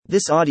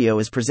This audio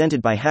is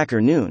presented by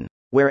Hacker Noon,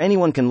 where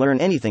anyone can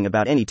learn anything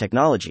about any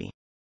technology.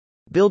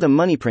 Build a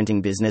money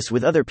printing business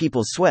with other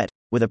people's sweat,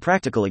 with a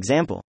practical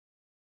example.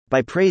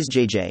 By Praise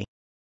JJ.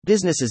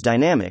 Business is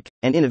dynamic,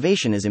 and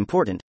innovation is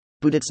important,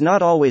 but it's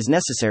not always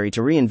necessary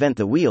to reinvent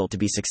the wheel to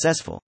be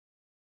successful.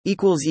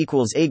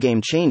 A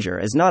game changer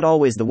is not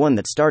always the one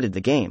that started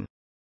the game.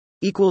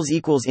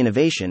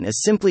 Innovation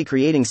is simply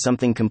creating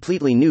something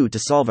completely new to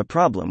solve a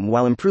problem,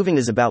 while improving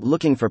is about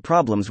looking for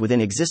problems within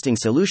existing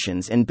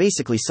solutions and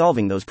basically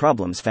solving those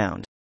problems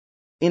found.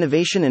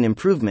 Innovation and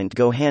improvement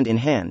go hand in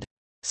hand.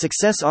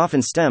 Success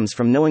often stems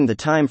from knowing the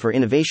time for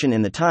innovation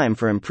and the time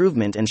for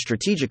improvement and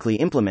strategically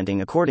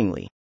implementing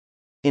accordingly.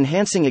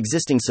 Enhancing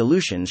existing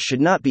solutions should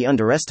not be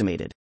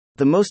underestimated.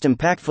 The most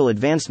impactful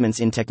advancements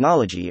in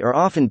technology are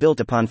often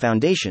built upon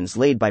foundations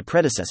laid by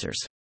predecessors.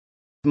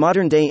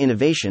 Modern-day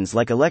innovations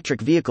like electric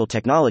vehicle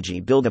technology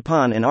build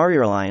upon and are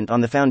reliant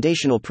on the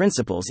foundational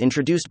principles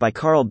introduced by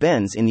Carl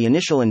Benz in the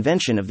initial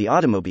invention of the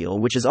automobile,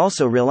 which is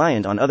also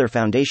reliant on other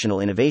foundational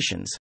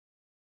innovations.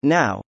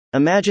 Now,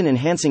 imagine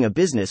enhancing a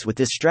business with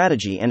this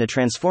strategy and a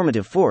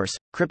transformative force,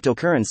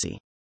 cryptocurrency.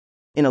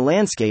 In a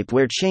landscape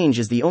where change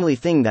is the only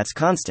thing that's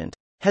constant,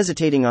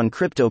 hesitating on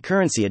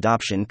cryptocurrency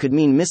adoption could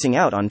mean missing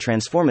out on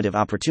transformative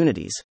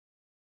opportunities.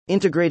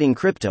 Integrating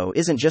crypto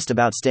isn't just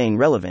about staying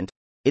relevant,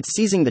 it's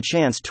seizing the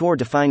chance to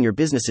define your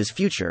business's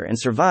future and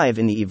survive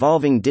in the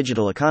evolving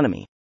digital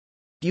economy.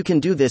 You can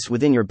do this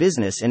within your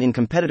business and in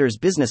competitors'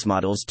 business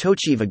models to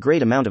achieve a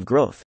great amount of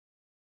growth.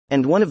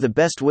 And one of the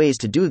best ways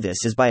to do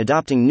this is by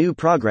adopting new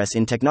progress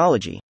in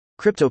technology,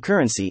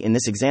 cryptocurrency in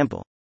this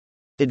example.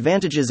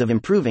 Advantages of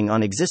improving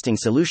on existing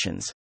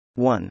solutions.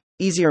 1.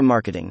 Easier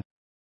marketing.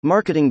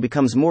 Marketing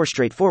becomes more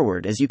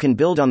straightforward as you can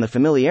build on the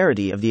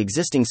familiarity of the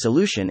existing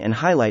solution and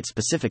highlight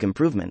specific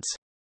improvements.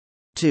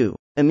 2.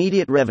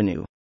 Immediate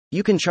revenue.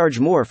 You can charge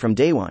more from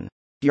day one.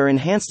 Your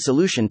enhanced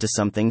solution to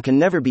something can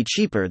never be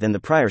cheaper than the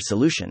prior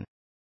solution.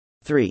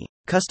 3.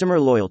 Customer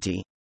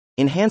loyalty.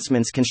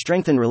 Enhancements can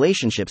strengthen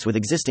relationships with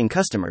existing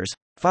customers,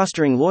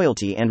 fostering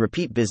loyalty and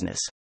repeat business.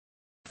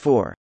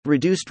 4.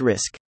 Reduced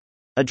risk.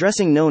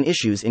 Addressing known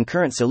issues in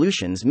current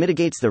solutions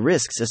mitigates the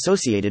risks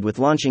associated with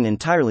launching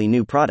entirely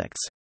new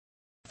products.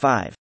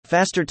 5.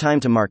 Faster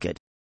time to market.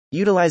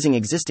 Utilizing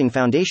existing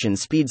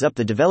foundations speeds up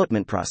the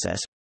development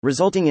process,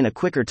 resulting in a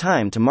quicker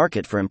time to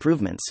market for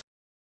improvements.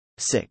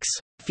 6.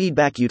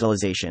 Feedback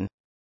utilization.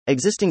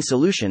 Existing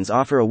solutions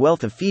offer a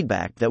wealth of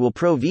feedback that will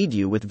provide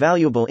you with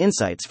valuable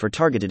insights for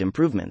targeted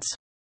improvements.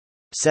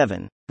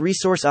 7.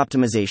 Resource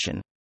optimization.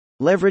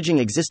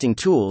 Leveraging existing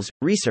tools,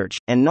 research,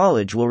 and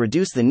knowledge will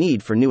reduce the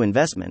need for new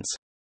investments.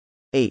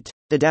 8.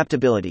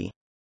 Adaptability.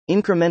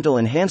 Incremental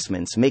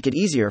enhancements make it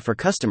easier for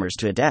customers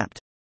to adapt.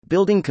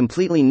 Building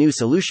completely new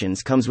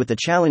solutions comes with the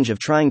challenge of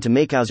trying to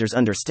make users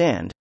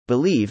understand,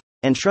 believe,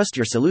 and trust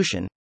your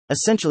solution.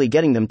 Essentially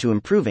getting them to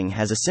improving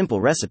has a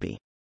simple recipe.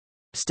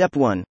 Step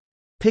 1.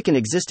 Pick an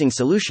existing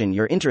solution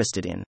you're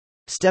interested in.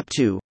 Step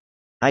 2.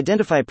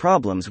 Identify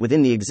problems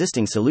within the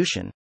existing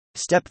solution.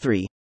 Step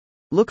 3.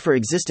 Look for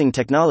existing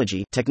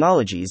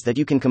technologies that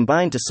you can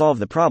combine to solve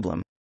the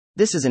problem.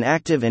 This is an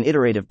active and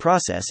iterative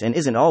process and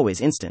isn't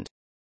always instant.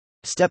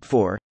 Step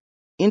 4.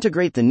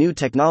 Integrate the new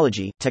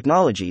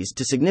technologies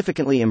to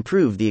significantly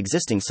improve the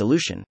existing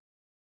solution.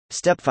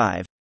 Step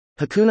 5.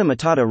 Hakuna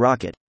Matata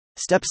rocket.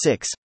 Step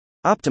 6.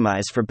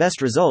 Optimize for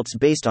best results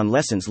based on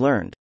lessons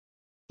learned.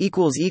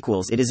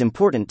 It is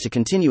important to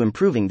continue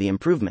improving the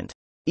improvement.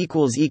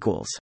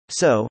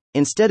 So,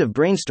 instead of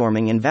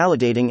brainstorming and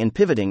validating and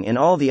pivoting in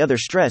all the other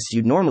stress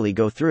you'd normally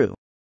go through,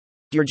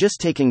 you're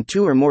just taking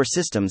 2 or more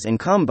systems and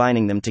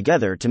combining them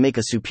together to make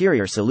a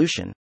superior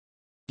solution.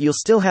 You'll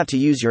still have to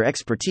use your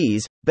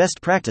expertise, best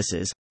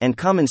practices, and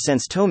common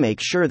sense to make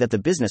sure that the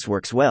business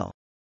works well.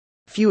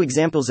 Few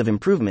examples of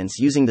improvements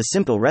using the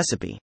simple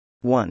recipe.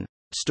 1.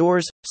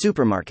 Stores,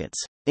 supermarkets.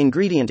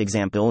 Ingredient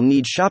example: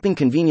 need shopping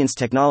convenience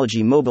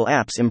technology, mobile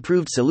apps,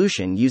 improved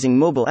solution using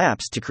mobile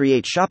apps to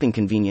create shopping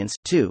convenience.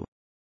 2.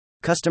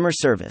 Customer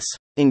service.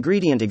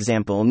 Ingredient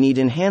example: need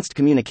enhanced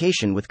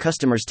communication with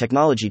customers,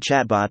 technology,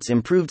 chatbots,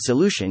 improved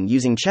solution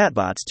using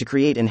chatbots to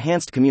create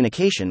enhanced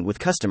communication with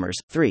customers.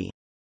 3.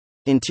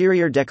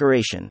 Interior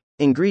decoration.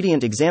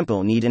 Ingredient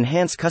example: need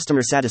enhanced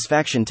customer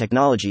satisfaction,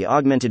 technology,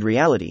 augmented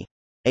reality,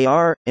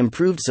 AR,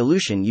 improved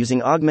solution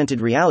using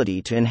augmented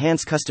reality to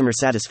enhance customer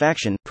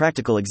satisfaction.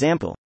 Practical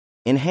example: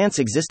 enhance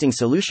existing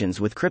solutions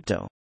with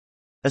crypto.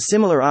 A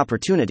similar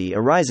opportunity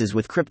arises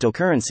with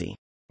cryptocurrency.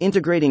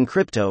 Integrating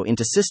crypto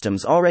into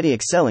systems already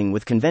excelling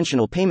with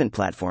conventional payment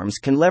platforms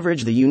can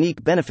leverage the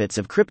unique benefits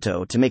of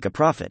crypto to make a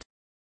profit.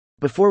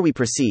 Before we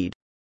proceed,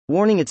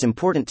 warning: it's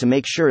important to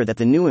make sure that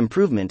the new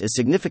improvement is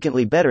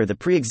significantly better the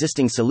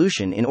pre-existing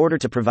solution in order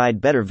to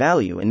provide better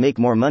value and make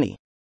more money.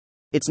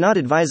 It's not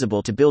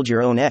advisable to build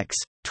your own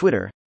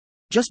Twitter,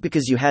 just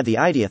because you had the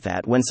idea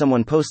that when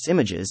someone posts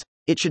images,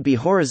 it should be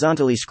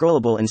horizontally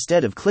scrollable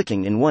instead of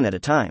clicking in one at a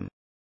time.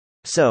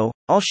 So,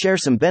 I'll share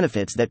some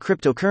benefits that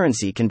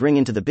cryptocurrency can bring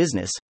into the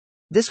business.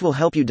 This will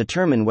help you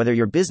determine whether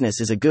your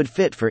business is a good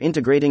fit for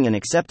integrating and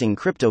accepting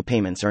crypto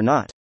payments or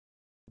not.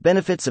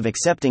 Benefits of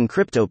accepting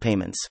crypto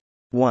payments.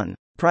 1.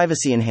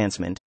 Privacy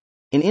enhancement.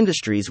 In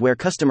industries where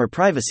customer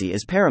privacy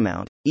is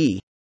paramount,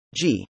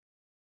 e.g.,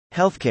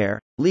 healthcare,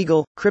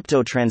 legal,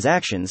 crypto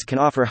transactions can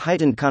offer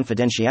heightened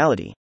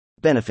confidentiality.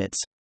 Benefits.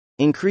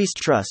 Increased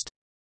trust.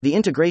 The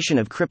integration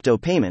of crypto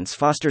payments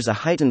fosters a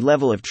heightened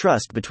level of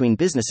trust between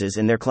businesses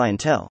and their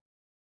clientele.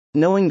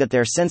 Knowing that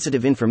their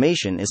sensitive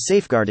information is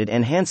safeguarded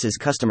enhances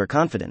customer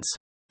confidence.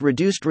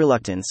 Reduced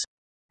reluctance.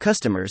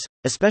 Customers,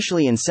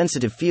 especially in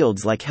sensitive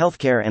fields like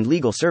healthcare and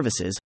legal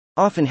services,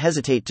 often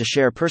hesitate to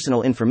share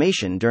personal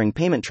information during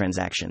payment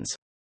transactions.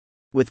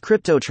 With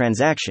crypto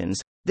transactions,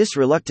 this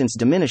reluctance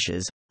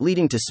diminishes,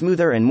 leading to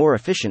smoother and more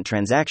efficient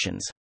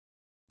transactions.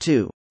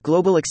 2.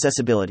 Global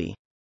accessibility.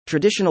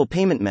 Traditional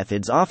payment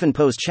methods often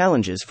pose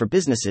challenges for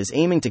businesses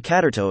aiming to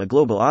cater to a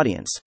global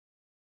audience.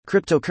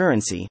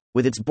 Cryptocurrency,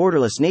 with its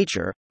borderless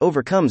nature,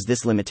 overcomes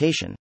this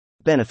limitation.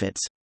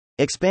 Benefits.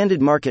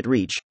 Expanded market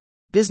reach.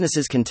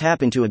 Businesses can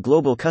tap into a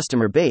global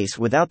customer base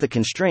without the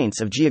constraints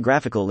of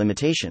geographical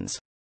limitations.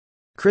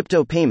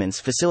 Crypto payments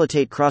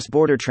facilitate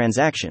cross-border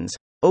transactions,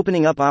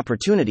 opening up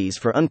opportunities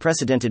for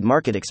unprecedented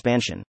market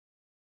expansion.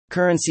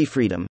 Currency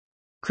freedom.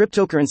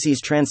 Cryptocurrencies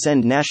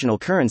transcend national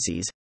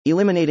currencies,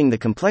 eliminating the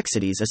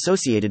complexities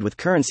associated with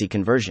currency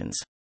conversions.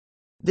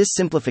 This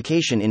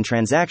simplification in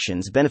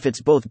transactions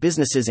benefits both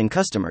businesses and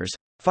customers,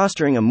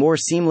 fostering a more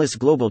seamless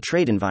global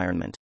trade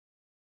environment.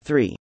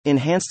 3.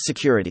 Enhanced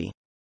security.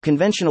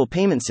 Conventional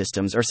payment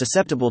systems are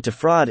susceptible to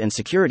fraud and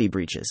security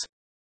breaches.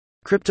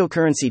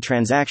 Cryptocurrency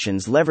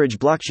transactions leverage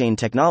blockchain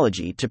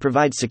technology to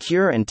provide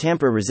secure and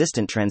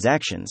tamper-resistant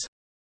transactions.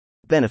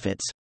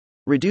 Benefits.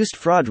 Reduced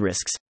fraud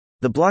risks.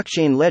 The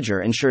blockchain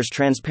ledger ensures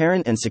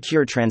transparent and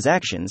secure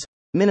transactions,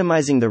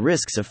 minimizing the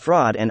risks of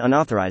fraud and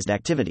unauthorized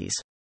activities.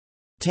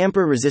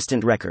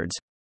 Tamper-resistant records.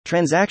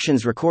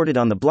 Transactions recorded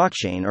on the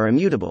blockchain are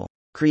immutable,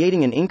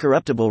 creating an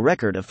incorruptible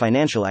record of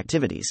financial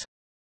activities.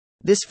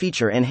 This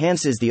feature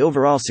enhances the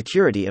overall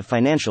security of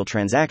financial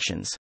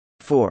transactions.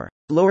 4.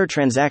 Lower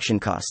transaction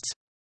costs.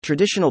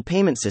 Traditional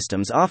payment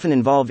systems often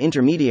involve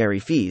intermediary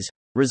fees,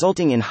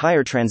 resulting in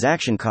higher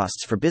transaction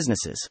costs for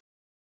businesses.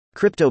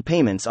 Crypto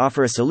payments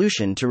offer a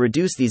solution to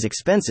reduce these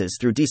expenses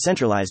through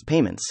decentralized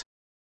payments.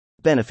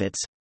 Benefits.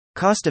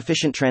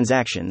 Cost-efficient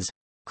transactions.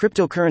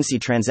 Cryptocurrency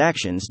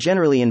transactions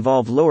generally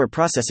involve lower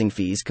processing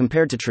fees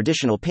compared to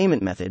traditional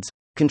payment methods,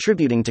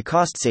 contributing to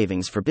cost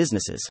savings for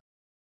businesses.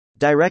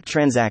 Direct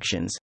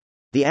transactions.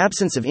 The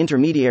absence of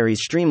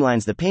intermediaries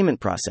streamlines the payment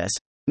process,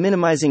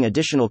 minimizing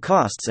additional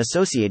costs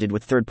associated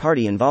with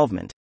third-party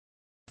involvement.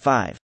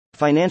 5.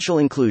 Financial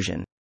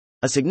inclusion.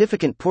 A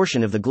significant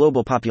portion of the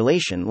global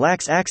population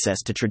lacks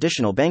access to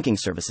traditional banking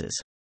services.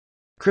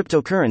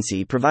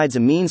 Cryptocurrency provides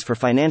a means for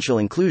financial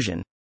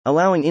inclusion,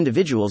 allowing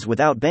individuals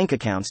without bank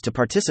accounts to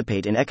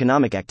participate in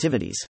economic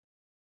activities.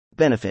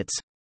 Benefits.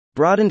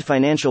 Broadened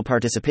financial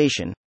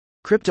participation.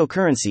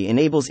 Cryptocurrency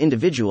enables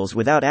individuals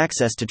without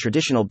access to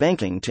traditional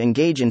banking to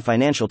engage in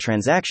financial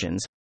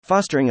transactions,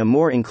 fostering a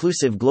more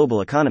inclusive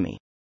global economy.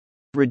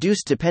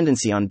 Reduced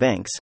dependency on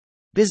banks.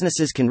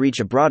 Businesses can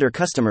reach a broader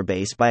customer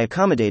base by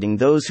accommodating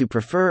those who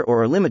prefer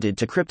or are limited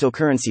to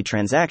cryptocurrency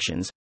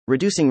transactions,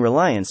 reducing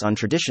reliance on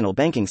traditional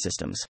banking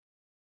systems.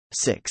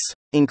 6.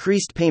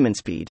 Increased payment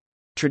speed.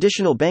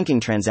 Traditional banking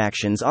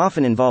transactions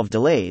often involve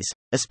delays,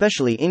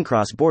 especially in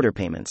cross-border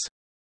payments.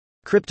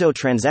 Crypto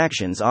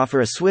transactions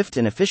offer a swift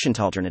and efficient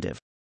alternative.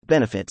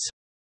 Benefits.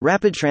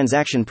 Rapid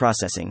transaction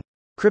processing.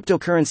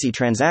 Cryptocurrency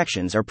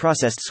transactions are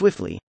processed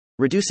swiftly,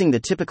 reducing the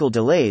typical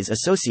delays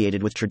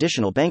associated with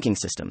traditional banking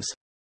systems.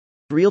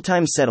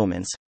 Real-time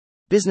settlements.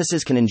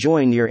 Businesses can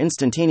enjoy near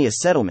instantaneous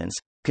settlements,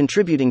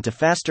 contributing to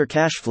faster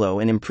cash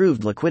flow and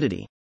improved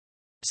liquidity.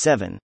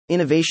 7.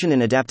 Innovation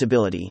and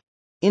adaptability.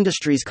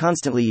 Industries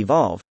constantly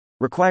evolve,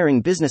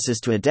 requiring businesses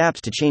to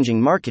adapt to changing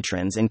market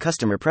trends and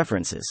customer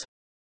preferences.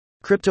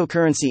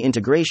 Cryptocurrency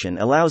integration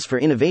allows for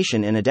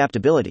innovation and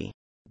adaptability.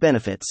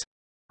 Benefits.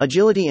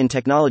 Agility in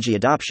technology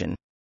adoption.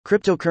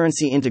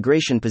 Cryptocurrency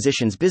integration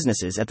positions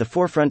businesses at the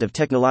forefront of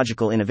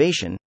technological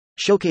innovation,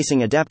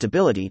 showcasing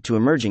adaptability to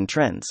emerging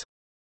trends.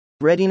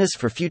 Readiness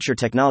for future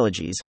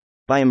technologies.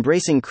 By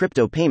embracing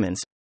crypto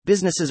payments,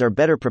 businesses are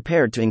better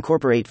prepared to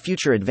incorporate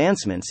future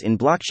advancements in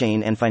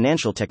blockchain and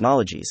financial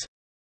technologies.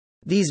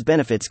 These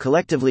benefits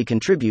collectively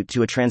contribute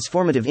to a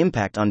transformative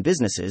impact on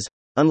businesses,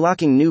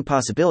 unlocking new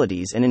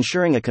possibilities and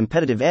ensuring a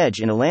competitive edge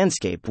in a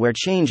landscape where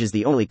change is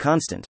the only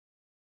constant.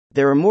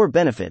 There are more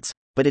benefits,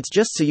 but it's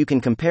just so you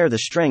can compare the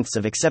strengths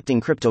of accepting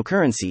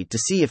cryptocurrency to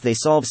see if they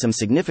solve some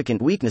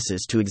significant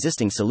weaknesses to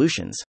existing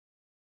solutions.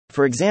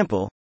 For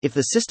example, if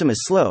the system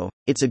is slow,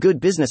 it's a good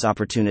business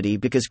opportunity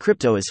because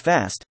crypto is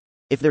fast.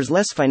 If there's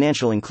less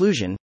financial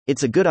inclusion,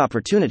 it's a good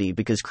opportunity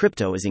because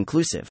crypto is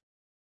inclusive.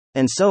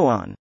 And so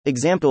on.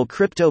 Example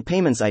crypto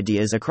payments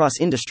ideas across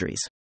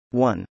industries.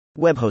 1.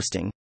 Web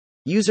hosting.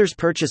 Users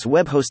purchase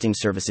web hosting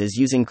services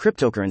using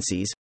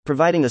cryptocurrencies,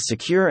 providing a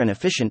secure and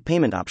efficient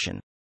payment option.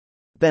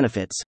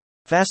 Benefits.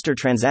 Faster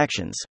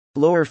transactions,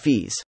 lower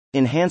fees,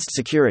 enhanced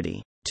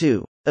security.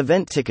 2.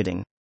 Event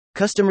ticketing.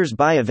 Customers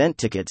buy event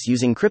tickets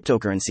using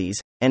cryptocurrencies,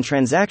 and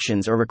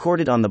transactions are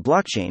recorded on the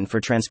blockchain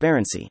for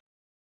transparency.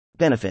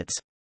 Benefits: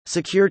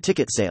 secure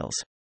ticket sales,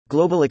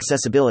 global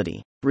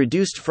accessibility,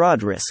 reduced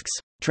fraud risks,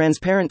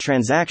 transparent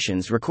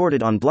transactions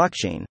recorded on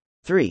blockchain.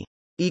 3.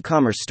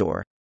 E-commerce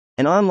store.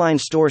 An online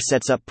store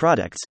sets up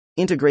products,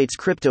 integrates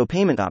crypto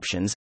payment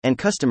options, and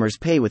customers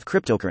pay with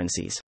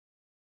cryptocurrencies.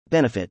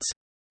 Benefits: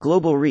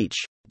 global reach,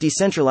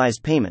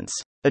 decentralized payments,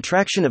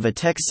 attraction of a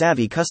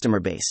tech-savvy customer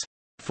base.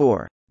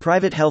 4.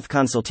 Private health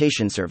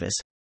consultation service.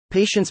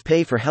 Patients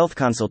pay for health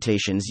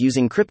consultations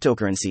using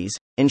cryptocurrencies,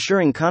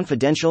 ensuring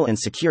confidential and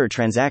secure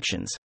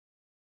transactions.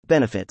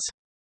 Benefits: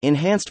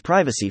 enhanced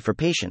privacy for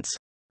patients,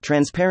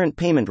 transparent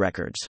payment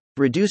records,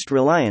 reduced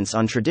reliance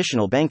on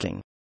traditional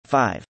banking.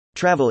 5.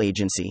 Travel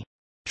agency.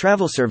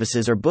 Travel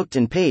services are booked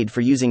and paid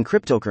for using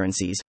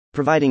cryptocurrencies,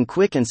 providing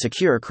quick and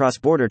secure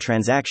cross-border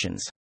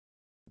transactions.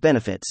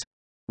 Benefits: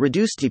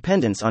 reduced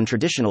dependence on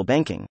traditional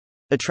banking,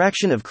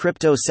 attraction of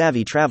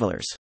crypto-savvy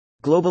travelers,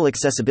 global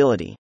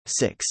accessibility.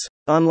 6.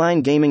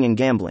 Online gaming and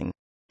gambling.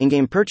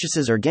 In-game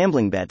purchases or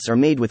gambling bets are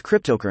made with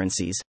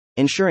cryptocurrencies,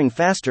 ensuring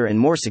faster and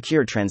more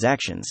secure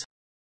transactions.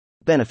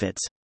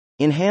 Benefits: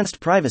 enhanced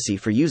privacy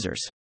for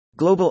users,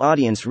 global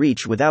audience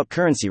reach without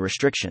currency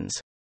restrictions,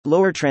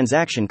 lower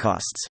transaction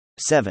costs.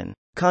 7.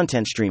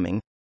 Content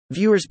streaming.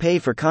 Viewers pay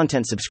for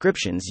content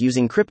subscriptions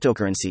using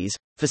cryptocurrencies,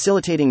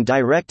 facilitating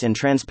direct and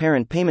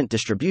transparent payment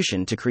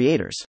distribution to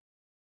creators.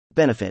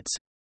 Benefits: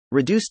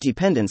 reduced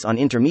dependence on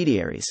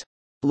intermediaries,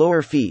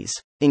 lower fees,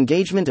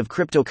 engagement of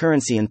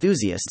cryptocurrency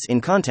enthusiasts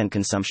in content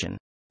consumption.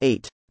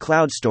 8.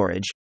 Cloud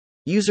storage.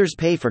 Users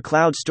pay for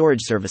cloud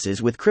storage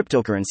services with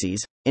cryptocurrencies,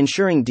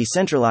 ensuring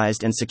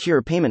decentralized and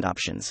secure payment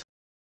options.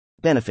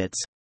 Benefits: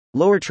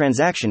 lower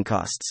transaction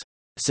costs,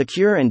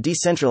 secure and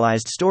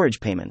decentralized storage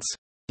payments,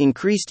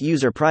 increased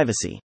user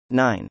privacy.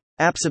 9.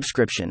 App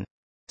subscription.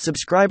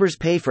 Subscribers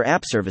pay for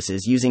app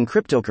services using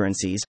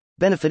cryptocurrencies,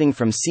 benefiting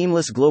from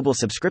seamless global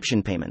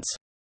subscription payments.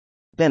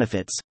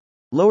 Benefits: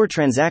 lower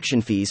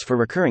transaction fees for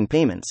recurring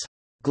payments,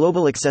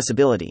 global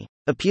accessibility,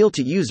 appeal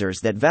to users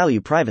that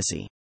value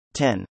privacy.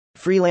 10.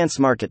 Freelance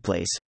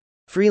marketplace.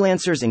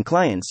 Freelancers and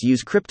clients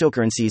use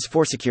cryptocurrencies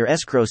for secure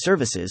escrow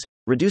services,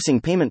 reducing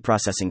payment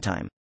processing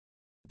time.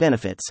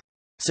 Benefits: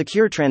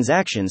 secure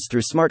transactions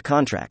through smart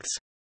contracts,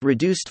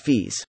 reduced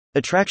fees,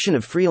 attraction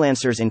of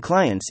freelancers and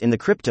clients in the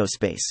crypto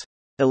space.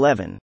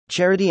 11.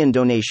 Charity and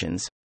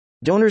donations.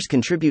 Donors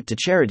contribute to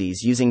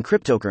charities using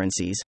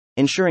cryptocurrencies,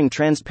 ensuring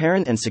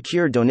transparent and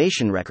secure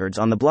donation records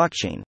on the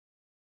blockchain.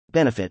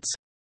 Benefits: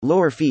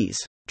 lower fees,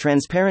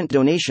 transparent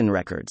donation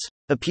records,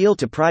 appeal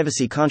to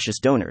privacy-conscious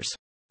donors.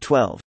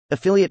 12.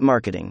 Affiliate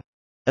marketing.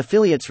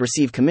 Affiliates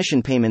receive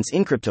commission payments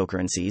in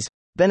cryptocurrencies,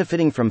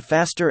 benefiting from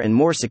faster and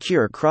more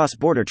secure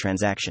cross-border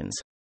transactions.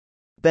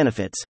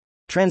 Benefits: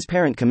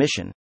 transparent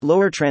commission,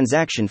 lower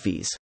transaction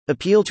fees,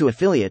 appeal to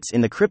affiliates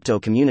in the crypto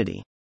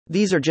community.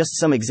 These are just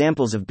some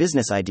examples of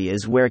business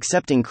ideas where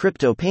accepting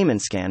crypto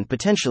payments can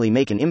potentially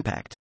make an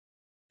impact.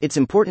 It's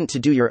important to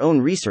do your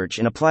own research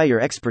and apply your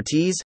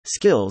expertise,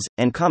 skills,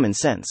 and common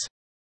sense.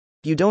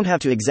 You don't have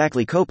to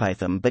exactly copy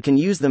them but can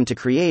use them to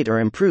create or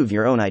improve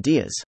your own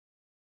ideas.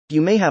 You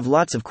may have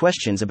lots of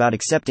questions about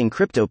accepting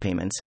crypto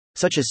payments,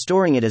 such as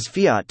storing it as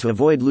fiat to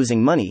avoid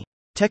losing money,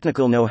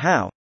 technical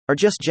know-how, or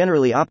just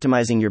generally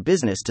optimizing your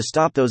business to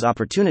stop those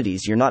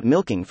opportunities you're not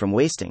milking from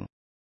wasting.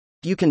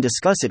 You can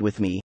discuss it with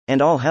me,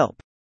 and I'll help.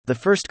 The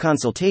first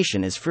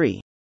consultation is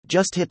free.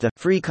 Just hit the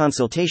free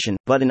consultation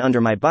button under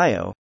my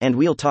bio, and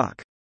we'll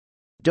talk.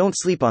 Don't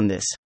sleep on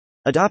this.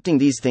 Adopting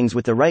these things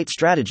with the right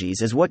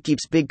strategies is what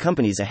keeps big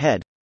companies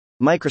ahead.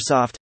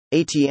 Microsoft,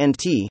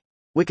 AT&T,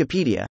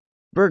 Wikipedia,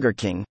 Burger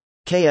King,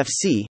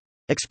 KFC,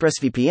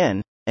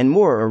 ExpressVPN, and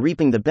more are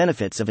reaping the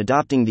benefits of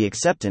adopting the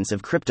acceptance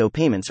of crypto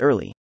payments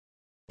early.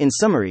 In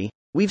summary,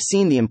 we've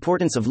seen the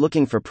importance of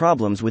looking for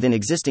problems within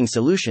existing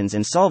solutions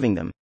and solving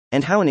them,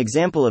 and how an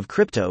example of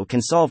crypto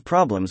can solve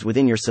problems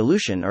within your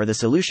solution or the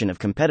solution of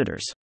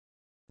competitors.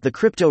 The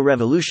crypto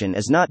revolution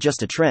is not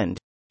just a trend,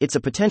 it's a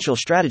potential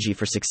strategy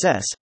for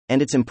success,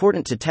 and it's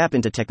important to tap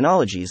into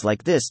technologies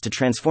like this to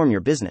transform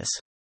your business.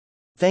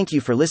 Thank you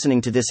for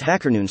listening to this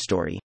HackerNoon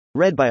story,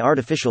 read by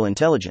Artificial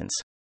Intelligence.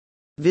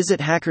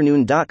 Visit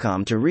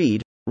hackerNoon.com to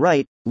read,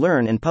 write,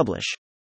 learn, and publish.